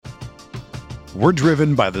We're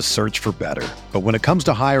driven by the search for better. But when it comes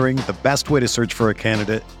to hiring, the best way to search for a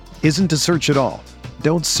candidate isn't to search at all.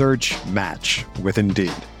 Don't search, match with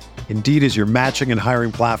Indeed. Indeed is your matching and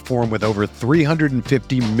hiring platform with over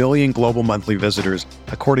 350 million global monthly visitors,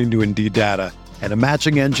 according to Indeed data, and a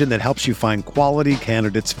matching engine that helps you find quality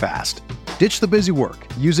candidates fast. Ditch the busy work.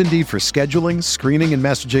 Use Indeed for scheduling, screening, and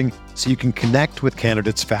messaging so you can connect with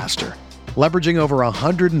candidates faster. Leveraging over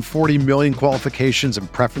 140 million qualifications and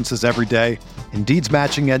preferences every day, Indeed's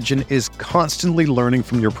matching engine is constantly learning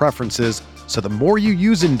from your preferences, so the more you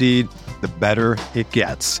use Indeed, the better it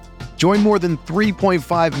gets. Join more than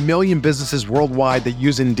 3.5 million businesses worldwide that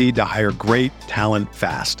use Indeed to hire great talent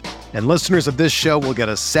fast. And listeners of this show will get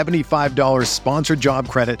a $75 sponsored job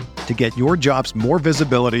credit to get your jobs more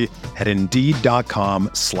visibility at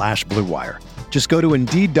Indeed.com/Blue Wire. Just go to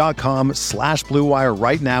Indeed.com/Blue Wire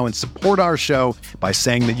right now and support our show by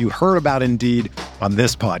saying that you heard about Indeed on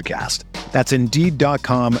this podcast. That's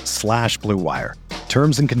Indeed.com/Blue Wire.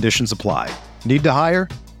 Terms and conditions apply. Need to hire?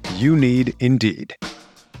 You need Indeed.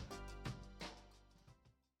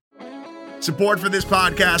 Support for this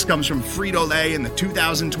podcast comes from Frito-Lay and the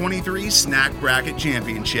 2023 Snack Bracket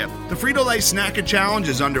Championship. The Frito-Lay Snack Challenge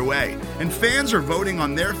is underway, and fans are voting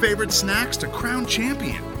on their favorite snacks to crown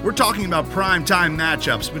champion. We're talking about prime-time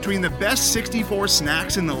matchups between the best 64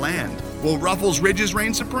 snacks in the land. Will Ruffles Ridges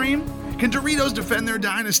reign supreme? Can Doritos defend their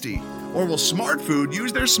dynasty? Or will Smart Food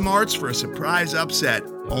use their smarts for a surprise upset?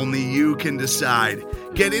 Only you can decide.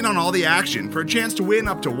 Get in on all the action for a chance to win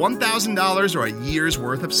up to $1,000 or a year's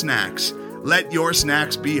worth of snacks. Let your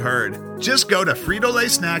snacks be heard. Just go to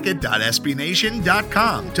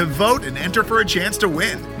fritolaysnacket.sbnation.com to vote and enter for a chance to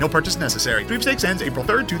win. No purchase necessary. Sweepstakes ends April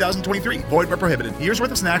 3rd, 2023. Void where prohibited. Year's worth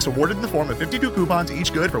of snacks awarded in the form of 52 coupons,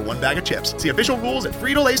 each good for one bag of chips. See official rules at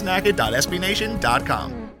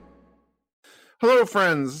fritolaysnacket.sbnation.com. Hello,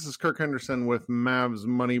 friends. This is Kirk Henderson with Mavs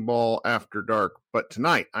Moneyball After Dark. But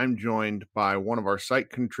tonight, I'm joined by one of our site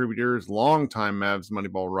contributors, longtime Mavs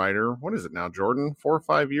Moneyball writer. What is it now, Jordan? 4 or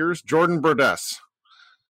 5 years? Jordan Brodess.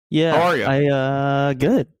 Yeah. How are you?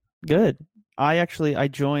 Good. I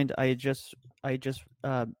just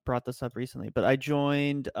brought this up recently, but I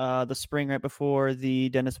joined the spring right before the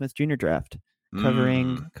Dennis Smith Jr. draft,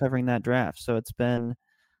 covering that draft. So it's been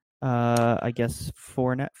I guess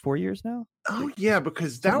 4 years now. Oh yeah,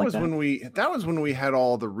 because that was when we had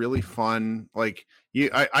all the really fun, like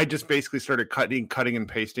I just basically started cutting and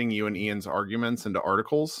pasting you and Ian's arguments into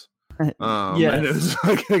articles. And it was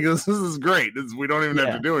like, this is great. We don't even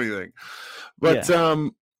have to do anything. But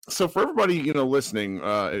so for everybody, listening,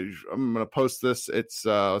 I'm going to post this. It's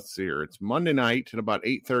let's see here. It's Monday night at about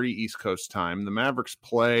 8:30 East Coast time. The Mavericks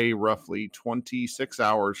play roughly 26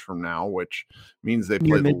 hours from now, which means they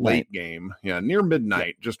play the late game. Yeah, near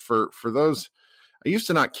midnight. Yeah. Just for those. I used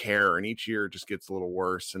to not care, and each year it just gets a little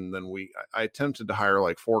worse. And then I attempted to hire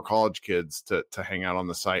like 4 college kids to hang out on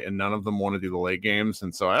the site, and none of them want to do the late games.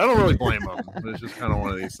 And so I don't really blame them. It's just kind of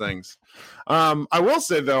one of these things. I will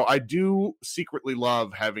say, though, I do secretly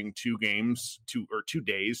love having 2 days to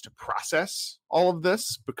process all of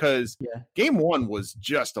this, because game 1 was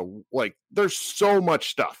just there's so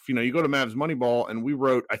much stuff. You go to Mavs Moneyball, and we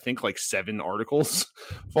wrote, I think, like 7 articles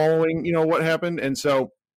following, what happened. And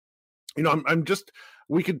so,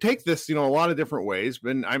 we could take this, a lot of different ways,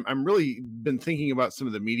 but I'm really been thinking about some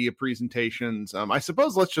of the media presentations. I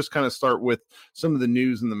suppose let's just kind of start with some of the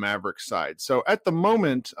news on the Mavericks side. So at the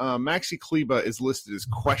moment, Maxi Kleber is listed as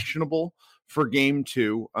questionable for game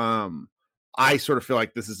 2. I sort of feel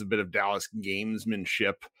like this is a bit of Dallas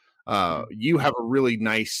gamesmanship. You have a really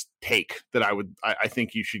nice take that I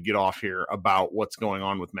think you should get off here about what's going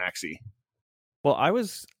on with Maxi. Well, I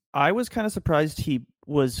was kind of surprised he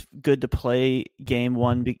was good to play game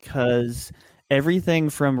 1, because everything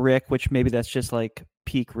from Rick, which maybe that's just like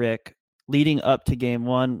peak Rick, leading up to game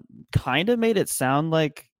 1 kind of made it sound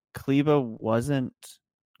like Kleber wasn't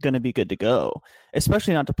going to be good to go,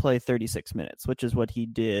 especially not to play 36 minutes, which is what he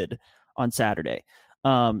did on Saturday.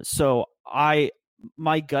 So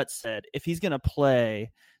my gut said, if he's going to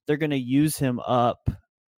play, they're going to use him up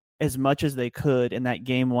as much as they could in that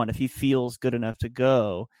game 1 if he feels good enough to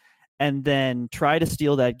go, and then try to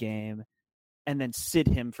steal that game and then sit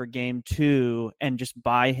him for game 2 and just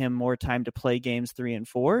buy him more time to play games 3 and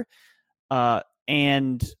 4.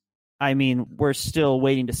 And I mean, we're still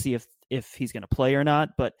waiting to see if he's going to play or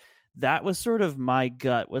not, but that was sort of my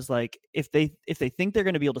gut, was like, if they think they're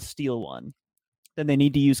going to be able to steal one, then they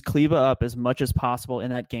need to use Kleber up as much as possible in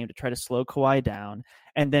that game to try to slow Kawhi down.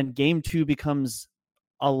 And then game 2 becomes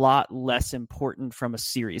a lot less important from a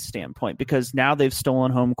series standpoint, because now they've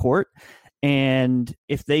stolen home court. And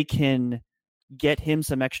if they can get him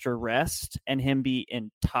some extra rest and him be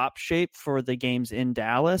in top shape for the games in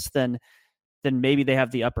Dallas, then maybe they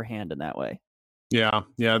have the upper hand in that way. Yeah.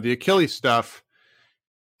 The Achilles stuff,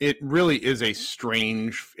 it really is a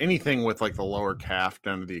strange, anything with like the lower calf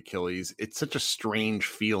down to the Achilles, it's such a strange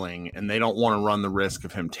feeling, and they don't want to run the risk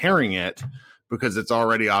of him tearing it because it's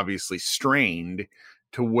already obviously strained,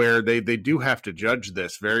 to where they do have to judge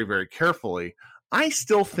this very, very carefully. I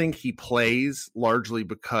still think he plays largely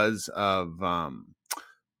because of the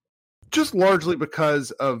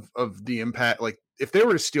impact. Like, if they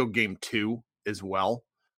were to steal game 2 as well,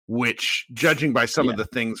 which, judging by some of the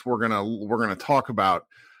things we're gonna talk about,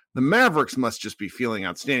 the Mavericks must just be feeling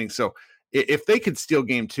outstanding. So if they could steal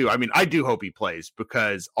game 2, I mean, I do hope he plays,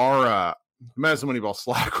 because our Madison Moneyball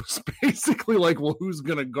Slack was basically like, well, who's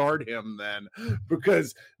going to guard him then?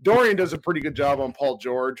 Because Dorian does a pretty good job on Paul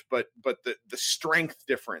George, but the strength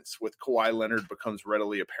difference with Kawhi Leonard becomes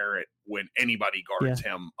readily apparent when anybody guards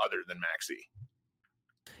him other than Maxey.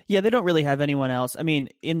 Yeah, they don't really have anyone else. I mean,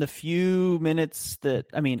 in the few minutes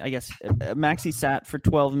I guess Maxey sat for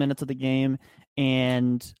 12 minutes of the game,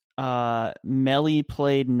 and Melly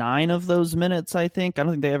played 9 of those minutes, I think. I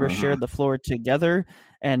don't think they ever shared the floor together.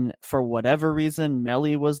 And for whatever reason,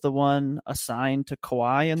 Melly was the one assigned to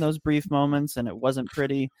Kawhi in those brief moments, and it wasn't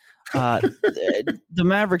pretty. The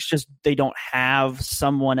Mavericks they don't have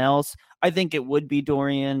someone else. I think it would be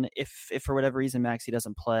Dorian if for whatever reason Maxey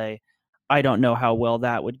doesn't play. I don't know how well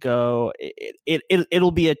that would go.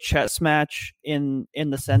 It'll be a chess match in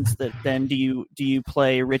the sense that then do you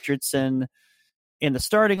play Richardson in the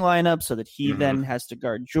starting lineup so that he then has to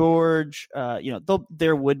guard George?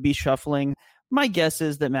 There would be shuffling. My guess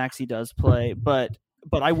is that Maxey does play, but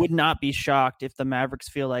I would not be shocked if the Mavericks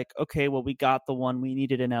feel like, okay, well, we got the one we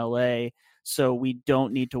needed in LA, so we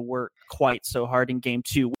don't need to work quite so hard in game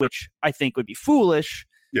 2, which I think would be foolish.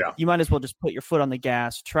 Yeah. You might as well just put your foot on the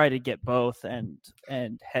gas, try to get both, and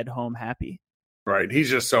head home happy. Right. He's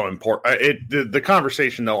just so important. The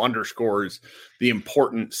conversation, though, underscores the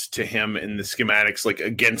importance to him in the schematics, like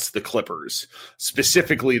against the Clippers,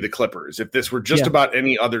 specifically the Clippers. If this were just about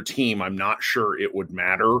any other team, I'm not sure it would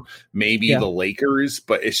matter. Maybe the Lakers,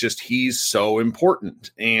 but it's just he's so important.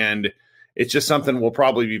 And it's just something we'll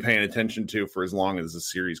probably be paying attention to for as long as the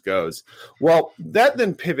series goes. Well, that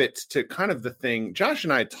then pivots to kind of the thing. Josh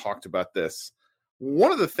and I talked about this.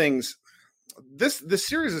 One of the things, this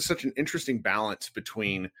series is such an interesting balance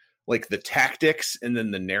between like the tactics and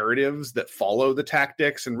then the narratives that follow the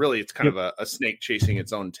tactics. And really it's kind of a snake chasing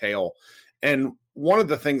its own tail. And one of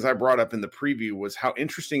the things I brought up in the preview was how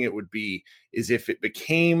interesting it would be is if it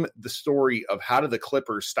became the story of how do the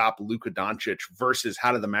Clippers stop Luka Doncic versus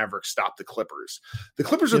how do the Mavericks stop the Clippers. The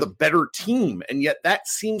Clippers are the better team, and yet that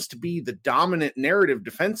seems to be the dominant narrative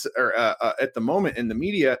defense at the moment in the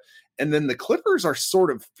media. And then the Clippers are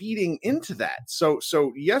sort of feeding into that. So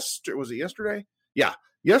was it yesterday? Yeah.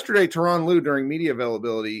 Yesterday, Tyronn Lue, during media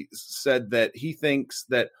availability, said that he thinks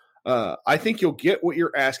that I think you'll get what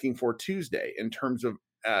you're asking for Tuesday in terms of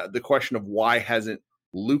the question of why hasn't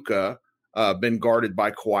Luka been guarded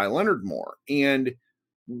by Kawhi Leonard more. And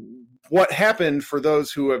what happened, for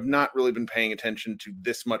those who have not really been paying attention to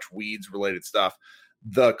this much weeds related stuff,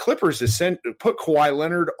 the Clippers put Kawhi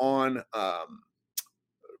Leonard on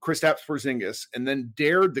Kristaps Porzingis, and then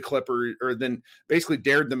dared the Clippers, or then basically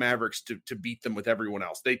dared the Mavericks to beat them with everyone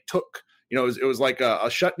else. They took, it was like a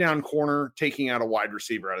shutdown corner taking out a wide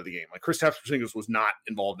receiver out of the game. Like Kristaps Porzingis was not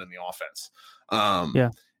involved in the offense.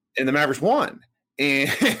 And the Mavericks won.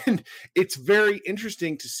 And it's very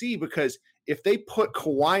interesting to see, because if they put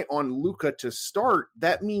Kawhi on Luka to start,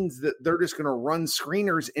 that means that they're just going to run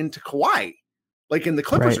screeners into Kawhi. Like, and the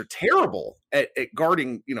Clippers are terrible at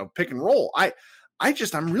guarding, pick and roll.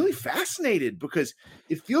 I'm really fascinated, because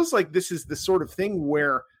it feels like this is the sort of thing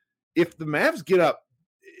where if the Mavs get up,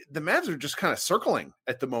 the Mavs are just kind of circling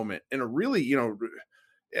at the moment in a really,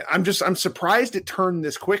 I'm surprised it turned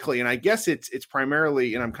this quickly. And I guess it's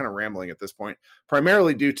primarily, and I'm kind of rambling at this point,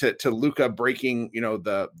 primarily due to Luka breaking,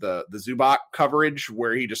 the Zubac coverage,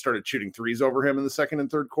 where he just started shooting threes over him in the second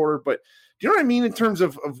and third quarter. But do you know what I mean in terms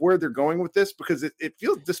of where they're going with this? Because it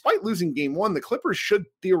feels, despite losing game 1, the Clippers should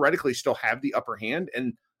theoretically still have the upper hand.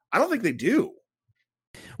 And I don't think they do.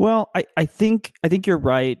 Well, I think you're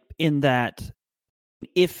right in that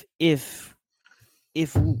if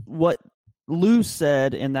what Lou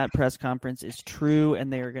said in that press conference is true,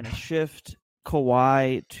 and they are going to shift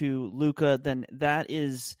Kawhi to Luka, then that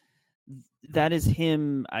is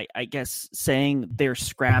him, I guess, saying they're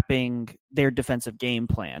scrapping their defensive game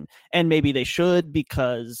plan. And maybe they should,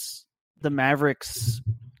 because the Mavericks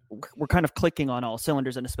were kind of clicking on all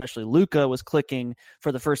cylinders, and especially Luka was clicking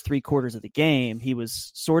for the first 3 quarters of the game. He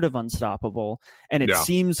was sort of unstoppable, and it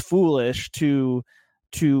seems foolish to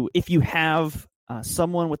if you have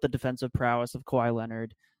someone with the defensive prowess of Kawhi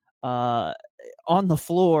Leonard on the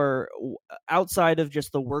floor outside of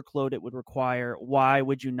just the workload it would require, why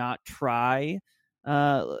would you not try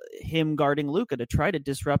him guarding Luka to try to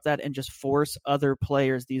disrupt that and just force other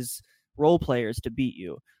players, these role players, to beat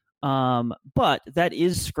you? But that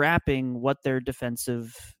is scrapping what their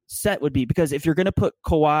defensive set would be, because if you're going to put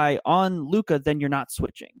Kawhi on Luka, then you're not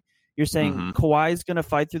switching. You're saying Kawhi's going to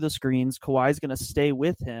fight through the screens. Kawhi's going to stay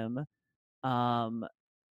with him.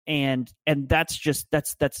 And that's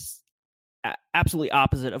absolutely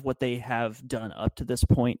opposite of what they have done up to this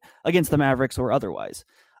point against the Mavericks or otherwise.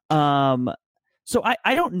 So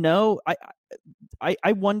I don't know.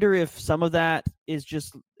 I wonder if some of that is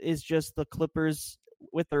just the Clippers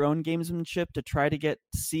with their own gamesmanship to try to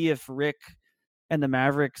see if Rick and the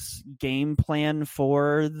Mavericks game plan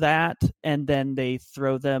for that, and then they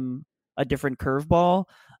throw them a different curveball.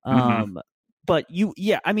 But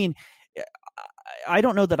I mean, I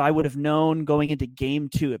don't know that I would have known going into game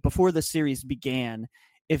 2 before the series began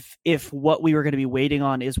if what we were going to be waiting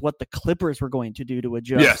on is what the Clippers were going to do to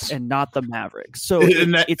adjust and not the Mavericks. So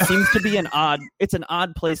it seems to be an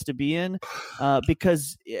odd place to be in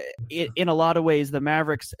because in a lot of ways, the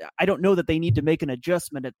Mavericks, I don't know that they need to make an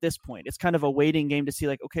adjustment at this point. It's kind of a waiting game to see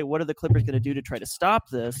like, okay, what are the Clippers going to do to try to stop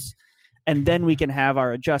this? And then we can have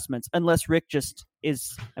our adjustments, unless Rick just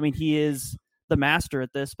is, I mean, he is the master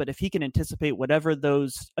at this, but if he can anticipate whatever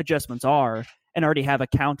those adjustments are and already have a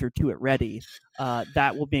counter to it ready,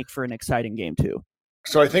 that will make for an exciting game too.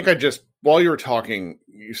 So I think while you were talking,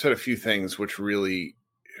 you said a few things which really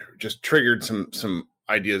just triggered some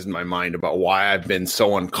ideas in my mind about why I've been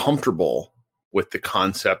so uncomfortable with the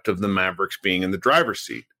concept of the Mavericks being in the driver's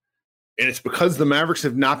seat. And it's because the Mavericks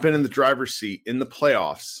have not been in the driver's seat in the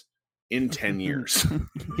playoffs in 10 years.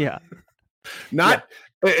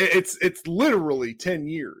 It's literally 10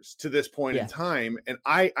 years to this point in time. And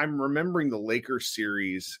I'm remembering the Lakers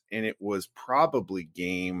series, and it was probably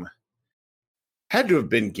had to have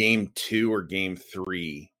been game 2 or game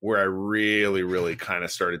 3 where I really, really kind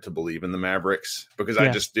of started to believe in the Mavericks, because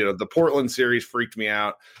I just, the Portland series freaked me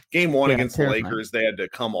out. Game 1 against the Lakers, they had to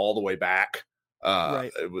come all the way back.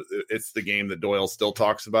 It's the game that Doyle still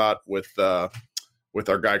talks about with our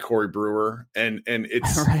guy Corey Brewer, and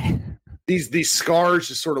it's these scars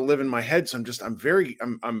just sort of live in my head. So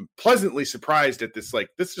I'm pleasantly surprised at this. Like,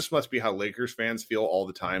 this just must be how Lakers fans feel all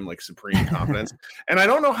the time, like supreme confidence. And I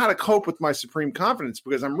don't know how to cope with my supreme confidence,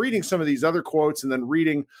 because I'm reading some of these other quotes and then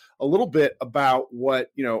reading a little bit about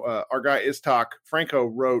what, our guy Istok Franco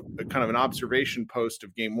wrote, a kind of an observation post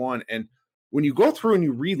of game 1. And when you go through and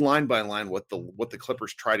you read line by line what the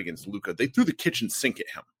Clippers tried against Luka, they threw the kitchen sink at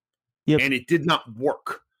him, and it did not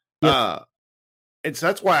work. And so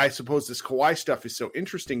that's why I suppose this Kawhi stuff is so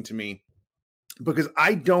interesting to me, because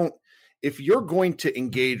if you're going to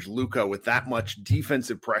engage Luka with that much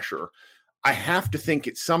defensive pressure, I have to think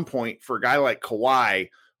at some point for a guy like Kawhi,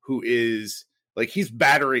 who is like, he's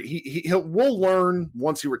battery, we'll learn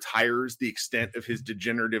once he retires the extent of his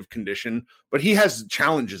degenerative condition, but he has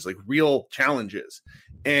challenges, like real challenges.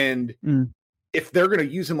 And if they're going to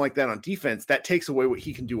use him like that on defense, that takes away what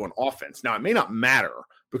he can do on offense. Now, it may not matter,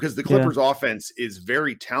 because the Clippers offense is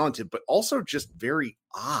very talented, but also just very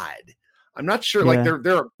odd. I'm not sure, like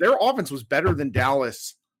their offense was better than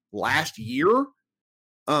Dallas last year.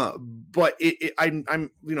 But I'm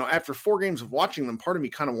after 4 games of watching them, part of me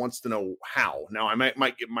kind of wants to know how. Now, I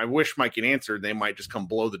might get my wish might get answered. They might just come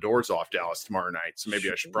blow the doors off Dallas tomorrow night. So maybe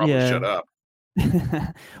I should probably shut up.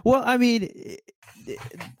 Well, I mean,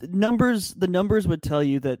 the numbers would tell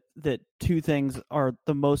you that 2 things are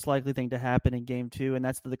the most likely thing to happen in game 2, and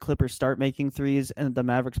that's that the Clippers start making threes and the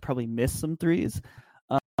Mavericks probably miss some threes,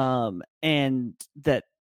 and that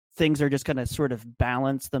things are just going to sort of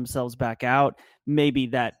balance themselves back out. Maybe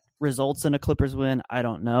that results in a Clippers win. I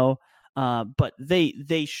don't know, but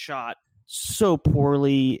they shot so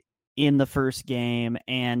poorly in the first game,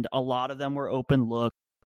 and a lot of them were open look.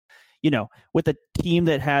 With a team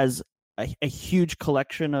that has a huge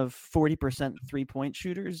collection of 40% 3-point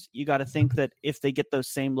shooters, you got to think that if they get those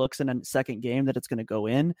same looks in a second game, that it's going to go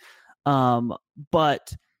in.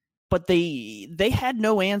 But they had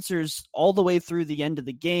no answers all the way through the end of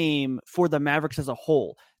the game for the Mavericks as a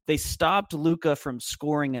whole. They stopped Luka from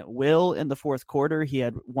scoring at will in the fourth quarter. He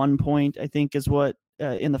had 1 point, I think, is what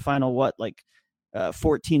in the final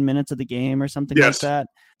 14 minutes of the game or something like that.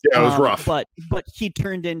 Yeah, it was rough. But he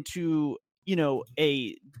turned into,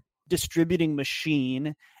 a distributing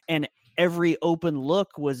machine, and every open look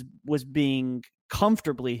was being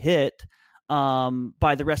comfortably hit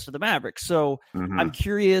by the rest of the Mavericks. So I'm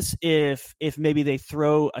curious if maybe they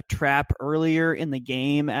throw a trap earlier in the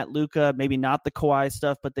game at Luka, maybe not the Kawhi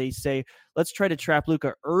stuff, but they say, let's try to trap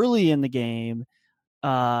Luka early in the game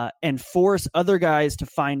and force other guys to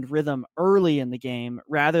find rhythm early in the game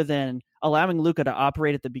rather than allowing Luka to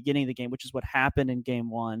operate at the beginning of the game, which is what happened in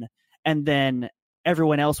game one. And then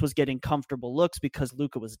everyone else was getting comfortable looks because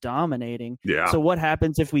Luka was dominating. Yeah. So what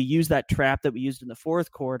happens if we use that trap that we used in the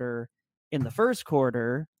fourth quarter in the first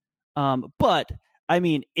quarter? But I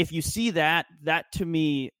mean, if you see that to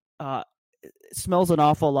me smells an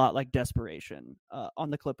awful lot like desperation on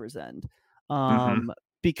the Clippers end,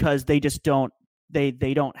 because they just don't they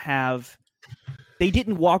didn't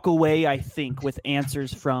walk away, I think, with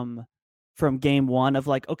answers from game one of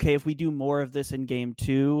like, okay, if we do more of this in game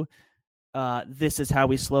two, this is how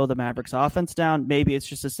we slow the Mavericks offense down. Maybe it's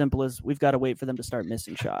just as simple as we've got to wait for them to start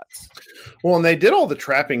missing shots. Well, and they did all the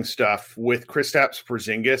trapping stuff with Kristaps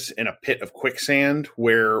Porzingis in a pit of quicksand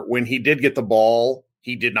where when he did get the ball,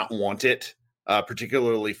 he did not want it,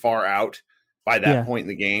 particularly far out by that point in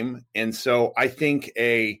the game. And so I think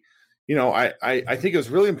I think it was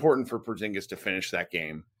really important for Porzingis to finish that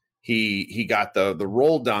game. He got the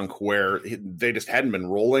roll dunk where they just hadn't been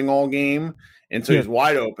rolling all game. And so he was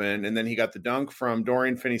wide open. And then he got the dunk from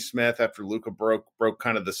Dorian Finney-Smith after Luka broke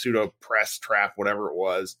kind of the pseudo press trap, whatever it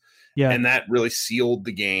was. Yeah. And that really sealed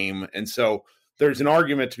the game. And so there's an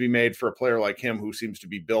argument to be made for a player like him who seems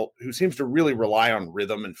to really rely on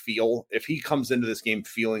rhythm and feel. If he comes into this game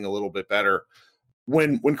feeling a little bit better,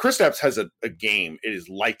 when Kristaps has a game, it is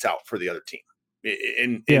lights out for the other team.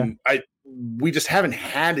 We just haven't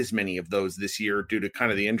had as many of those this year due to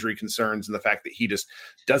kind of the injury concerns and the fact that he just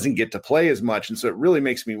doesn't get to play as much. And so it really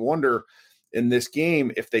makes me wonder in this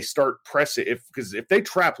game if they start pressing, because if they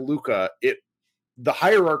trap Luka, the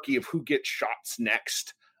hierarchy of who gets shots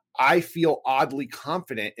next, I feel oddly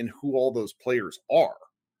confident in who all those players are,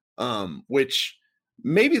 which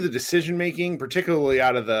maybe the decision making, particularly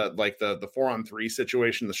out of the 4-on-3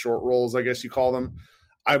 situation, the short rolls, I guess you call them,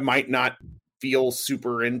 I might not feel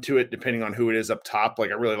super into it depending on who it is up top.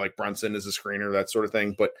 Like I really like Brunson as a screener, that sort of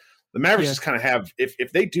thing. But the Mavericks just kind of have,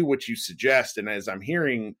 if they do what you suggest, and as I'm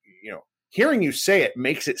hearing you say it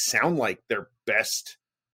makes it sound like their best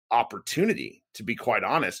opportunity, to be quite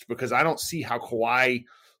honest, because I don't see how Kawhi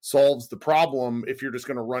solves the problem if you're just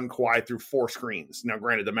going to run Kawhi through 4 screens. Now,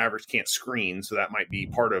 granted, the Mavericks can't screen, so that might be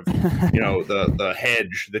part of, the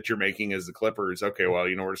hedge that you're making as the Clippers. Okay, well,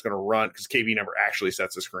 we're just going to run because KB never actually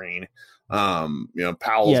sets a screen.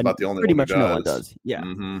 Powell's about the only pretty one much who does. No one does. Yeah.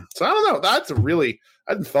 Mm-hmm. So I don't know. That's I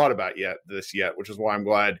hadn't thought about this yet, which is why I'm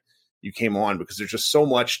glad you came on, because there's just so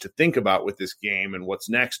much to think about with this game and what's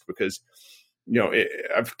next. Because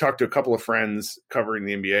I've talked to a couple of friends covering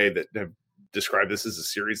the NBA that have describe this as a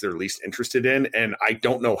series they're least interested in, and I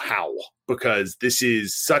don't know how, because this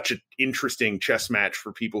is such an interesting chess match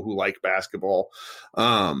for people who like basketball.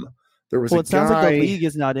 Sounds like the league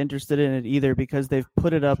is not interested in it either, because they've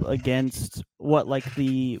put it up against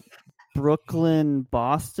the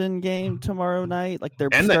Brooklyn-Boston game tomorrow night. Like they're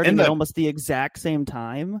starting at almost the exact same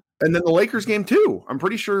time. And then the Lakers game too. I'm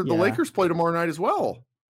pretty sure the Lakers play tomorrow night as well.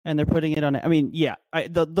 And they're putting it on. I mean,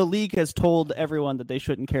 the league has told everyone that they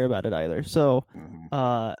shouldn't care about it either. So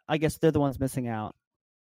I guess they're the ones missing out.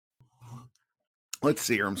 Let's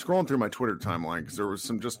see here. I'm scrolling through my Twitter timeline because there was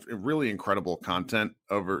some just really incredible content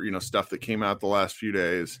over, stuff that came out the last few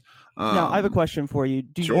days. Now, I have a question for you.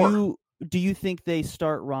 Do you think they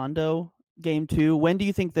start Rondo game 2? When do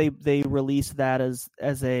you think they release that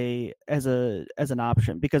as an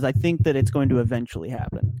option? Because I think that it's going to eventually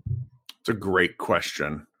happen. It's a great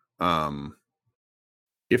question.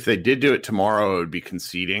 If they did do it tomorrow, it would be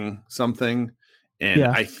conceding something. And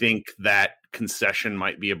I think that concession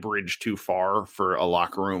might be a bridge too far for a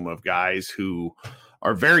locker room of guys who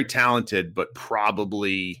are very talented, but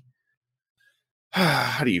probably,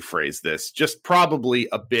 how do you phrase this? Just probably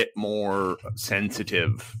a bit more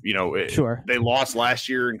sensitive. Sure. They lost last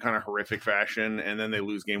year in kind of horrific fashion, and then they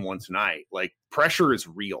lose game 1 tonight. Like, pressure is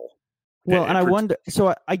real. Well, and I wonder,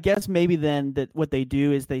 so I guess maybe then that what they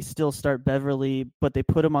do is they still start Beverly, but they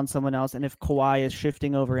put him on someone else. And if Kawhi is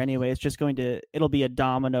shifting over anyway, it'll be a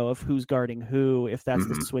domino of who's guarding who, if that's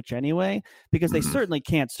the switch anyway, because they certainly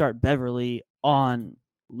can't start Beverly on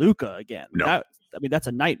Luka again. No. That's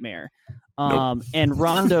a nightmare. And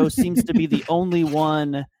Rondo seems to be the only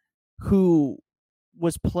one who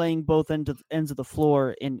was playing both ends of the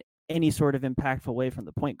floor in any sort of impactful way from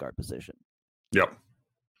the point guard position. Yep.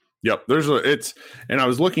 And I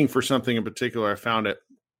was looking for something in particular. I found it.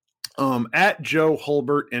 At Joe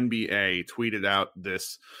Hulbert NBA tweeted out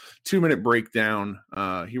this 2-minute breakdown.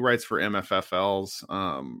 He writes for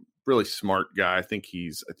MFFLs. Really smart guy. I think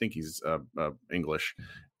he's English,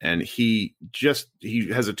 and he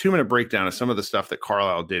has a 2-minute breakdown of some of the stuff that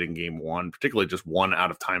Carlisle did in game one, particularly just one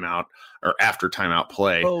out of timeout or after timeout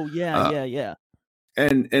play. Oh yeah.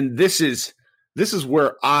 And this is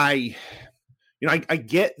where I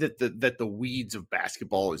get that the weeds of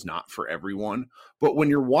basketball is not for everyone, but when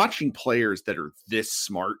you're watching players that are this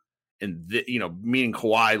smart and meaning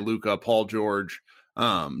Kawhi, Luka, Paul George,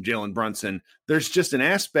 Jalen Brunson, there's just an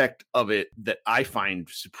aspect of it that I find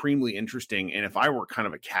supremely interesting. And if I were kind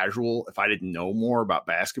of a casual, if I didn't know more about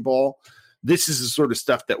basketball, this is the sort of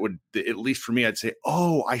stuff that would, at least for me, I'd say,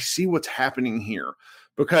 oh, I see what's happening here.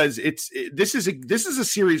 Because this is a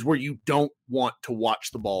series where you don't want to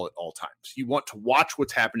watch the ball at all times. You want to watch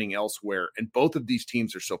what's happening elsewhere. And both of these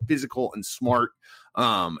teams are so physical and smart.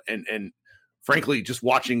 And frankly, just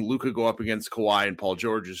watching Luka go up against Kawhi and Paul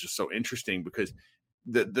George is just so interesting because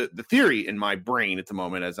the theory in my brain at the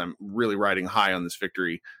moment, as I'm really riding high on this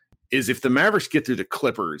victory, is if the Mavericks get through the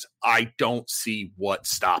Clippers, I don't see what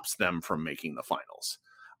stops them from making the finals.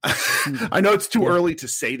 I know it's too early to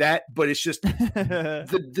say that, but it's just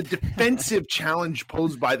the defensive challenge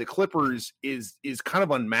posed by the Clippers is kind of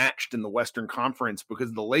unmatched in the Western Conference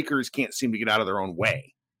because the Lakers can't seem to get out of their own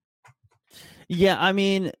way. Yeah, I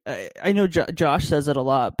mean, I know Josh says it a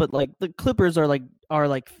lot, but like the Clippers are like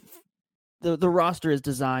the roster is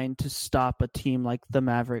designed to stop a team like the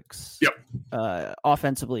Mavericks. Yep.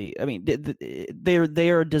 Offensively, I mean, they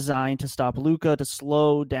are designed to stop Luka, to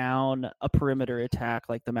slow down a perimeter attack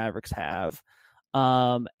like the Mavericks have.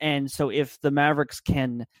 And so if the Mavericks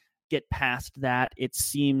can get past that, it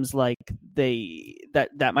seems like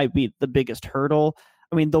that might be the biggest hurdle.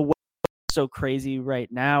 I mean, the West is so crazy right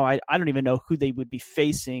now. I don't even know who they would be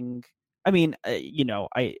facing. I mean,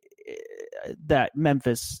 that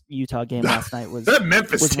Memphis Utah game last night was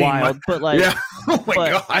wild, but like, yeah. Oh my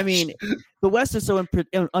gosh. I mean, the West is so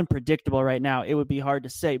unpredictable right now. It would be hard to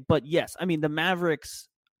say, but yes, I mean, the Mavericks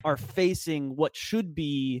are facing what should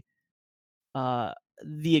be the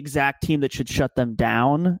exact team that should shut them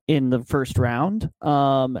down in the first round.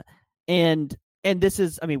 And this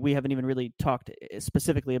is, I mean, we haven't even really talked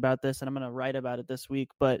specifically about this, and I'm going to write about it this week,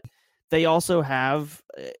 but they also have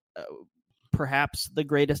perhaps the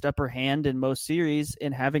greatest upper hand in most series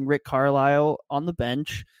in having Rick Carlisle on the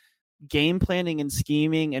bench, game planning and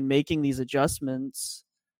scheming and making these adjustments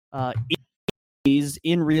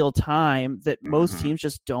in real time that most teams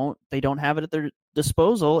just don't have it at their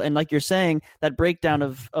disposal. And like you're saying, that breakdown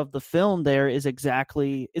of the film there is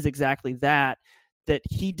exactly that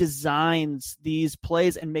he designs these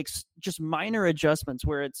plays and makes just minor adjustments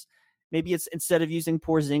where it's instead of using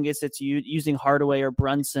Porzingis, it's using Hardaway or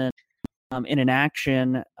Brunson in an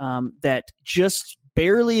action that just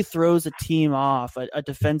barely throws a team off, a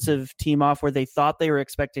defensive team off where they thought they were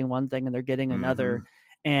expecting one thing and they're getting another.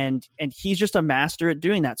 And he's just a master at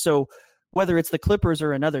doing that. So whether it's the Clippers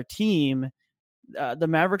or another team, the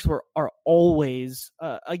Mavericks are always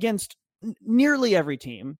against nearly every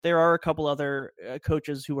team. There are a couple other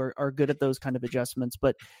coaches who are good at those kind of adjustments,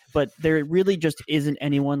 but there really just isn't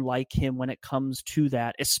anyone like him when it comes to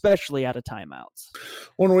that, especially out of timeouts.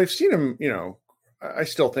 When we've seen him, I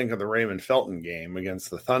still think of the Raymond Felton game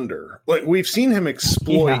against the Thunder. Like we've seen him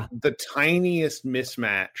exploit the tiniest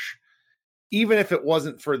mismatch, even if it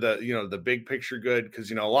wasn't for the big picture good.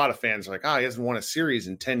 Because a lot of fans are like, he hasn't won a series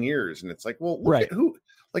in 10 years, and it's like, well, look at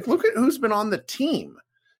who's been on the team.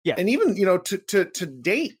 Yeah. And even, to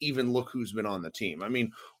date, even look who's been on the team. I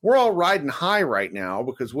mean, we're all riding high right now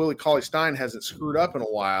because Willie Cauley-Stein hasn't screwed up in a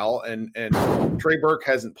while and Trey Burke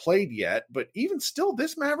hasn't played yet. But even still,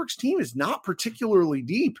 this Mavericks team is not particularly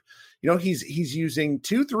deep. He's using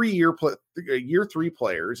 2-3 year three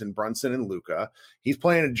players in Brunson and Luka. He's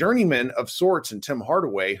playing a journeyman of sorts in Tim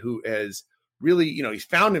Hardaway, who has really, he's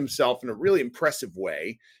found himself in a really impressive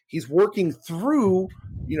way. He's working through,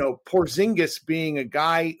 Porzingis being a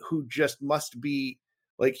guy who just must be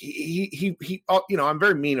like, I'm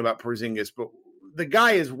very mean about Porzingis, but the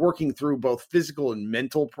guy is working through both physical and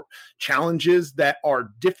mental challenges that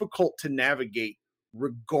are difficult to navigate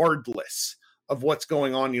regardless of what's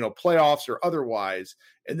going on, playoffs or otherwise.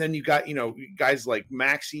 And then you got, guys like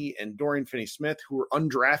Maxey and Dorian Finney-Smith who are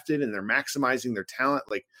undrafted and they're maximizing their talent.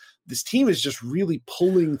 Like this team is just really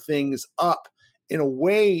pulling things up in a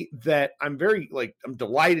way that I'm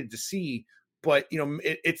delighted to see. But,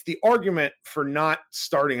 it's the argument for not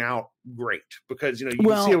starting out great because, you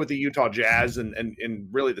can see it with the Utah Jazz and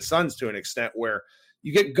really the Suns to an extent where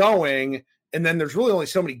you get going And then there's really only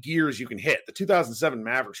so many gears you can hit. The 2007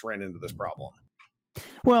 Mavericks ran into this problem.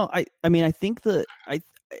 Well, I mean, I think I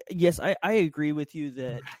agree with you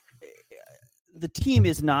that the team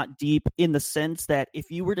is not deep in the sense that if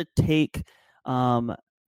you were to take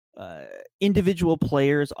individual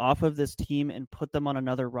players off of this team and put them on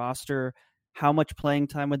another roster, how much playing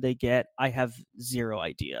time would they get? I have zero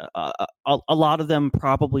idea. A lot of them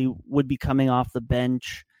probably would be coming off the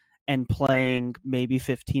bench and playing maybe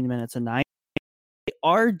 15 minutes a night. They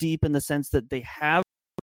are deep in the sense that they have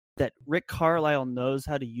that Rick Carlisle knows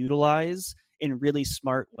how to utilize in really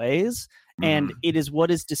smart ways. And it is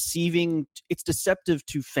what is deceiving. It's deceptive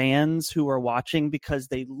to fans who are watching because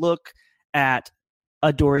they look at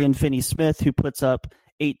a Dorian Finney-Smith who puts up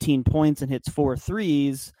 18 points and hits 4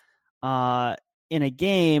 threes in a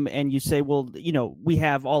game, and you say, well, you know, we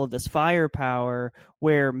have all of this firepower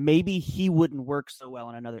where maybe he wouldn't work so well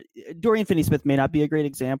in another. Dorian Finney-Smith may not be a great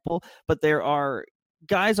example, but there are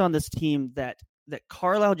guys on this team that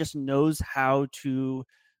Carlisle just knows how to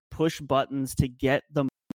push buttons to get the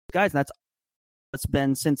guys, and that's what's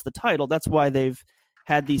been since the title. That's why they've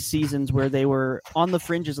had these seasons where they were on the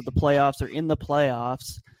fringes of the playoffs or in the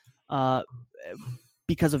playoffs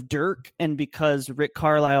because of Dirk and because Rick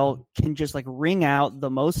Carlisle can just like wring out the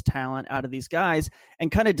most talent out of these guys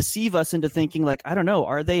and kind of deceive us into thinking like, I don't know,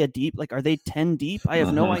 are they are they 10 deep? I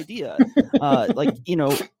have no idea.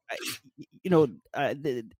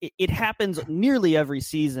 It happens nearly every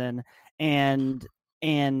season. And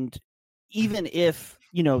even if,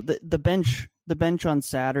 you know, the bench on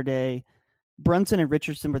Saturday, Brunson and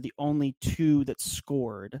Richardson were the only two that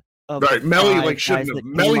scored. Right. Melly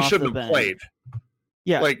shouldn't have played.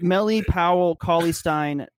 Yeah. Melly, Powell,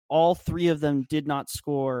 Cauley-Stein, all three of them did not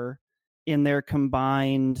score in their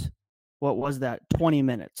combined, 20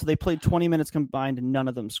 minutes. So they played 20 minutes combined and none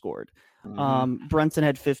of them scored. Brunson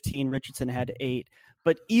had 15, Richardson had 8.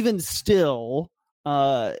 But even still,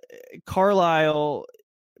 Carlisle,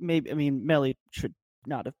 Melly should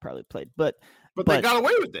not have probably played, but they got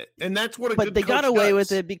away with it, and that's what. But they got away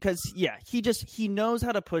with it because he knows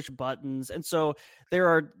how to push buttons, and so there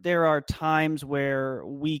are times where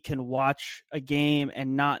we can watch a game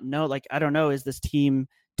and not know, like, I don't know, is this team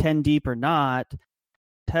 10 deep or not?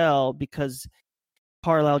 Tell, because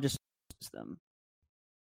Carlisle just them.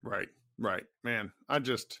 Right, man. I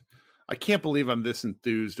can't believe I'm this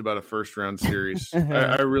enthused about a first round series.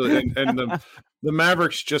 I really, and the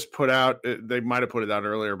Mavericks just put out, they might've put it out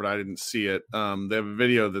earlier, but I didn't see it. They have a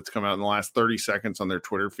video that's come out in the last 30 seconds on their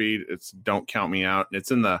Twitter feed. It's Don't Count Me Out.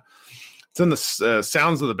 It's in the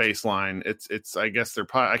sounds of the baseline. It's, I guess they're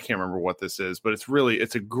probably, I can't remember what this is, but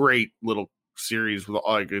it's a great little series with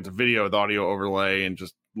like, it's a video with audio overlay and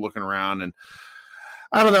just looking around. And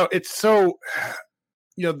I don't know. It's so,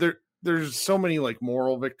 you know, there's so many like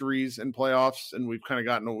moral victories in playoffs, and we've kind of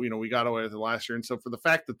gotten, you know, we got away with it last year. And so for the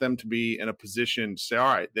fact that them to be in a position to say,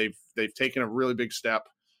 all right, they've taken a really big step.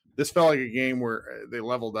 This felt like a game where they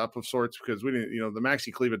leveled up of sorts, because we didn't, you know, the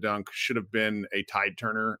Maxi Kleber dunk should have been a tide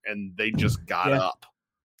turner and they just got up.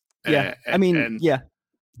 It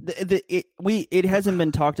hasn't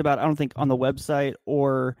been talked about, I don't think, on the website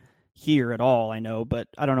or here at all. I know, but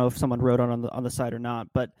I don't know if someone wrote on the site or not,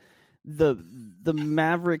 but the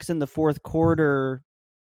Mavericks in the fourth quarter,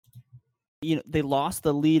 you know, they lost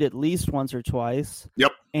the lead at least once or twice.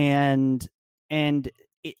 Yep. And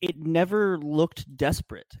it never looked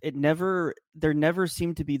desperate. There never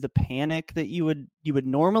seemed to be the panic that you would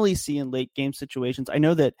normally see in late game situations. I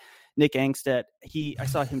know that Nick Angstedt, I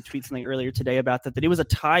saw him tweet something earlier today about that it was a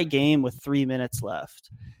tie game with 3 minutes left.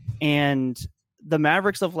 And the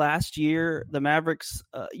Mavericks of last year,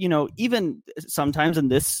 you know, even sometimes in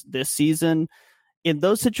this season, in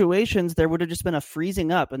those situations, there would have just been a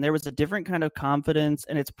freezing up, and there was a different kind of confidence.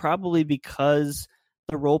 And it's probably because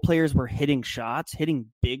the role players were hitting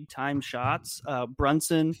big time shots.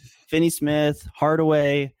 Brunson, Finney-Smith,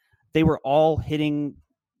 Hardaway, they were all hitting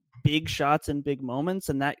big shots in big moments,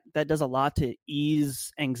 and that does a lot to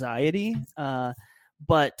ease anxiety.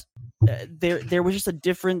 But there was just a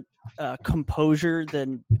different composure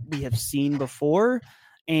than we have seen before,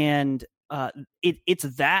 and it's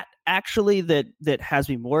that actually that has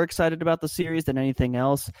me more excited about the series than anything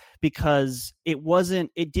else, because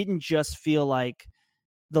it didn't just feel like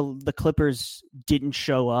the Clippers didn't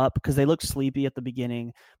show up because they looked sleepy at the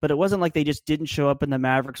beginning, but it wasn't like they just didn't show up and the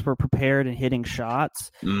Mavericks were prepared and hitting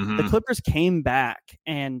shots. The Clippers came back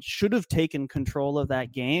and should have taken control of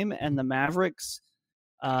that game, and the Mavericks,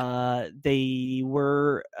 they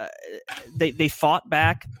fought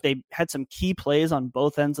back. They had some key plays on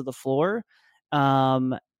both ends of the floor,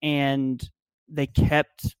 and they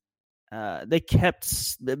kept they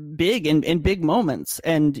kept big in big moments,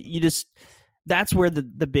 and that's where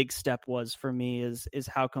the big step was for me is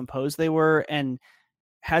how composed they were, and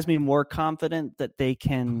has me more confident that they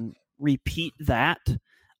can repeat that.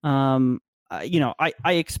 I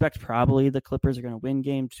expect probably the Clippers are going to win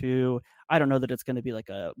game 2. I don't know that it's going to be like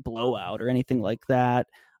a blowout or anything like that.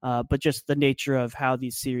 But just the nature of how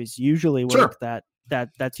these series usually work, Sure.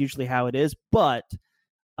 that's usually how it is. But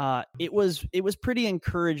it was pretty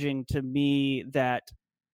encouraging to me that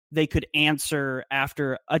they could answer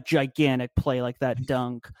after a gigantic play like that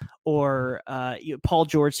dunk, or Paul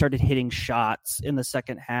George started hitting shots in the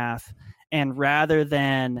second half, and rather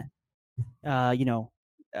than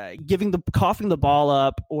coughing the ball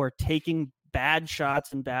up or taking bad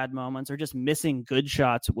shots in bad moments, or just missing good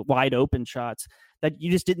shots, wide open shots, that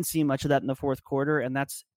you just didn't see much of that in the fourth quarter. And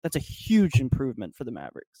that's a huge improvement for the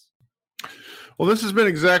Mavericks. Well, this has been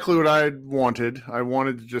exactly what I wanted. I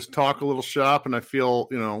wanted to just talk a little shop, and I feel,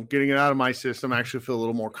 getting it out of my system, I actually feel a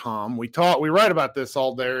little more calm. We write about this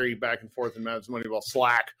all day back and forth in Mavs Moneyball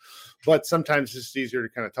Slack, but sometimes it's just easier to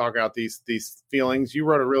kind of talk out these feelings. You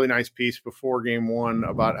wrote a really nice piece before game 1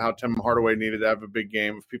 about how Tim Hardaway needed to have a big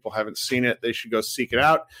game. If people haven't seen it, they should go seek it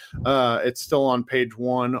out. It's still on page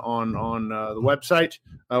 1 on the website.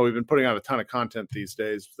 We've been putting out a ton of content these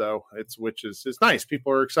days, though, which is nice.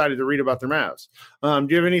 People are excited to read about their Mavs. Do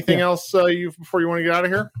you have anything else before you want to get out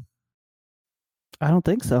of here? I don't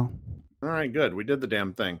think so. All right, good. We did the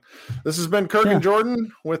damn thing. This has been Kirk and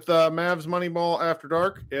Jordan with Mavs Moneyball After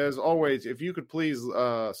Dark. As always, if you could please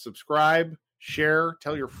subscribe, share,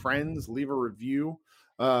 tell your friends, leave a review.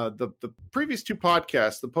 The previous 2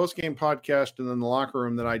 podcasts, the post-game podcast and then the locker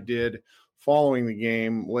room that I did following the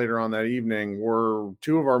game later on that evening, were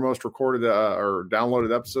 2 of our most recorded or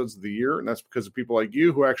downloaded episodes of the year. And that's because of people like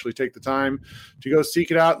you who actually take the time to go seek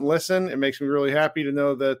it out and listen. It makes me really happy to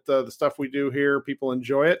know that the stuff we do here, people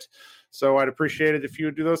enjoy it. So I'd appreciate it if you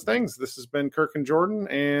would do those things. This has been Kirk and Jordan,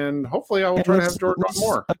 and hopefully I will try to have Jordan on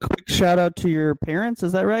more. A quick shout out to your parents.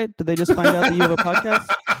 Is that right? Did they just find out that you have a podcast?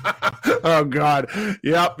 Oh, God.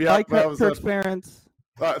 Yep. Like Kirk's parents.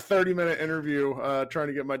 30-minute interview trying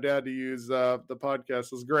to get my dad to use the podcast.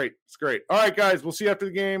 It was great. It's great. All right, guys. We'll see you after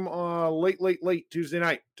the game late Tuesday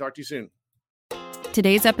night. Talk to you soon.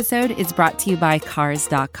 Today's episode is brought to you by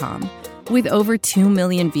Cars.com. With over 2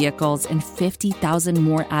 million vehicles and 50,000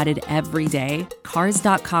 more added every day,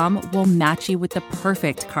 Cars.com will match you with the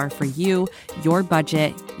perfect car for you, your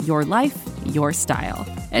budget, your life, your style.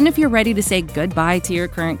 And if you're ready to say goodbye to your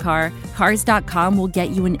current car, Cars.com will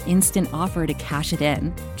get you an instant offer to cash it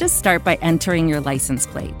in. Just start by entering your license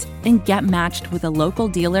plate and get matched with a local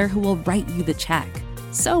dealer who will write you the check.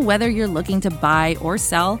 So whether you're looking to buy or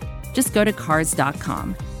sell, just go to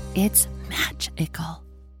Cars.com. It's magical.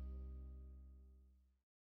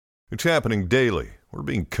 It's happening daily. We're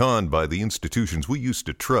being conned by the institutions we used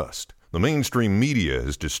to trust. The mainstream media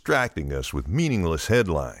is distracting us with meaningless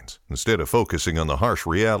headlines instead of focusing on the harsh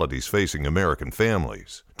realities facing American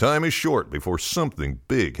families. Time is short before something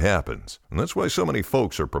big happens, and that's why so many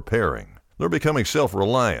folks are preparing. They're becoming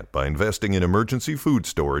self-reliant by investing in emergency food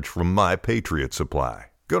storage from My Patriot Supply.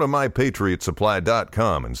 Go to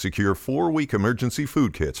MyPatriotSupply.com and secure 4-week emergency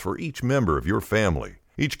food kits for each member of your family.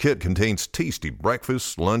 Each kit contains tasty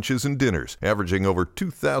breakfasts, lunches, and dinners, averaging over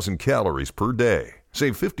 2,000 calories per day.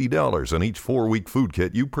 Save $50 on each 4-week food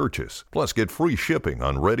kit you purchase, plus get free shipping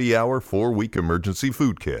on Ready Hour 4-week emergency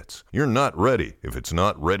food kits. You're not ready if it's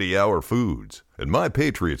not Ready Hour foods. At My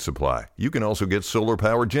Patriot Supply, you can also get solar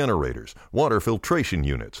power generators, water filtration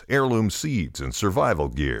units, heirloom seeds, and survival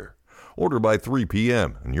gear. Order by 3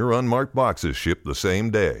 p.m. and your unmarked boxes ship the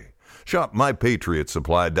same day. Shop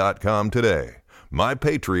MyPatriotSupply.com today.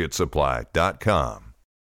 MyPatriotSupply.com.